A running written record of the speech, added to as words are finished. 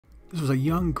This was a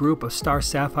young group of star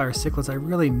sapphire cichlids. I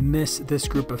really miss this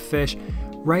group of fish.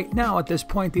 Right now, at this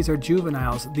point, these are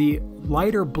juveniles. The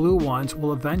lighter blue ones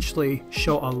will eventually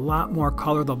show a lot more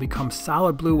color. They'll become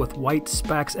solid blue with white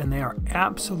specks, and they are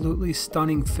absolutely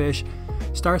stunning fish.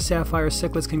 Star sapphire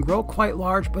cichlids can grow quite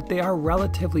large, but they are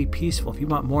relatively peaceful. If you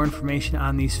want more information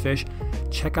on these fish,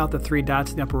 check out the 3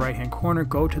 dots in the upper right hand corner.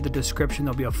 Go to the description.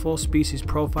 There'll be a full species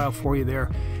profile for you there,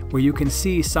 where you can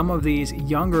see some of these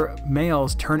younger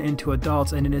males turn into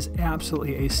adults, and it is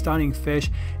absolutely a stunning fish.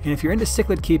 And if you're into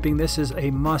cichlid keeping, this is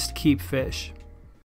a must keep fish.